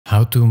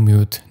how to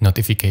mute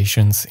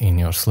notifications in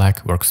your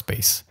Slack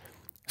workspace.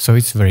 So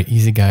it's very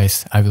easy,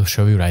 guys. I will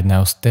show you right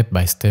now step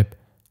by step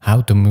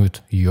how to mute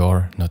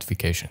your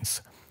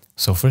notifications.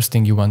 So first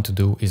thing you want to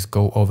do is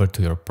go over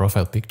to your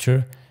profile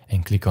picture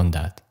and click on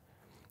that.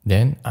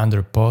 Then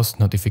under pause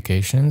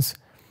notifications,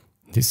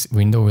 this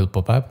window will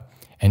pop up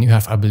and you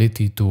have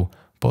ability to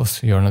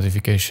pause your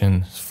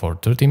notifications for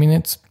 30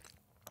 minutes,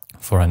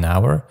 for an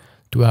hour,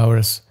 2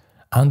 hours,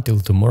 until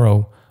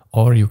tomorrow,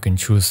 or you can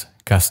choose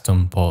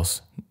custom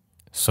pause.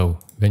 So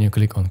when you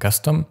click on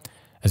custom,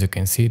 as you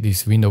can see,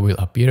 this window will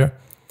appear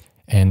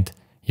and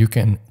you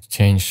can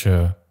change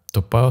to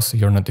pause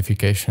your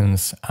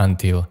notifications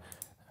until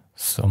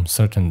some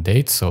certain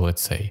date. So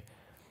let's say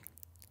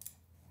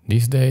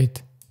this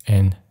date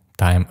and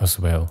time as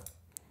well.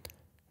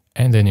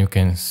 And then you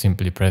can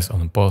simply press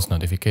on pause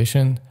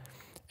notification.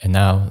 And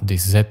now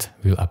this Z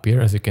will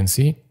appear, as you can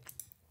see.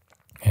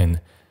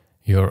 And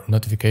your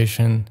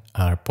notifications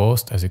are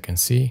paused, as you can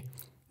see.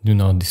 Do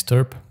not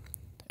disturb.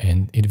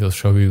 And it will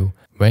show you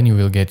when you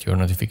will get your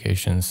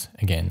notifications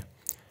again.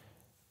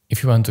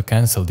 If you want to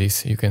cancel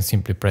this, you can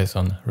simply press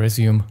on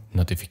resume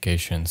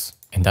notifications.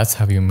 And that's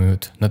how you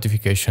mute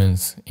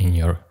notifications in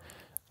your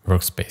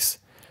workspace.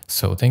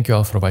 So thank you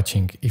all for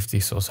watching. If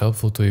this was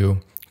helpful to you,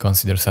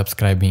 consider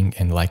subscribing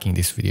and liking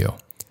this video.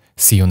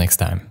 See you next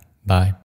time. Bye.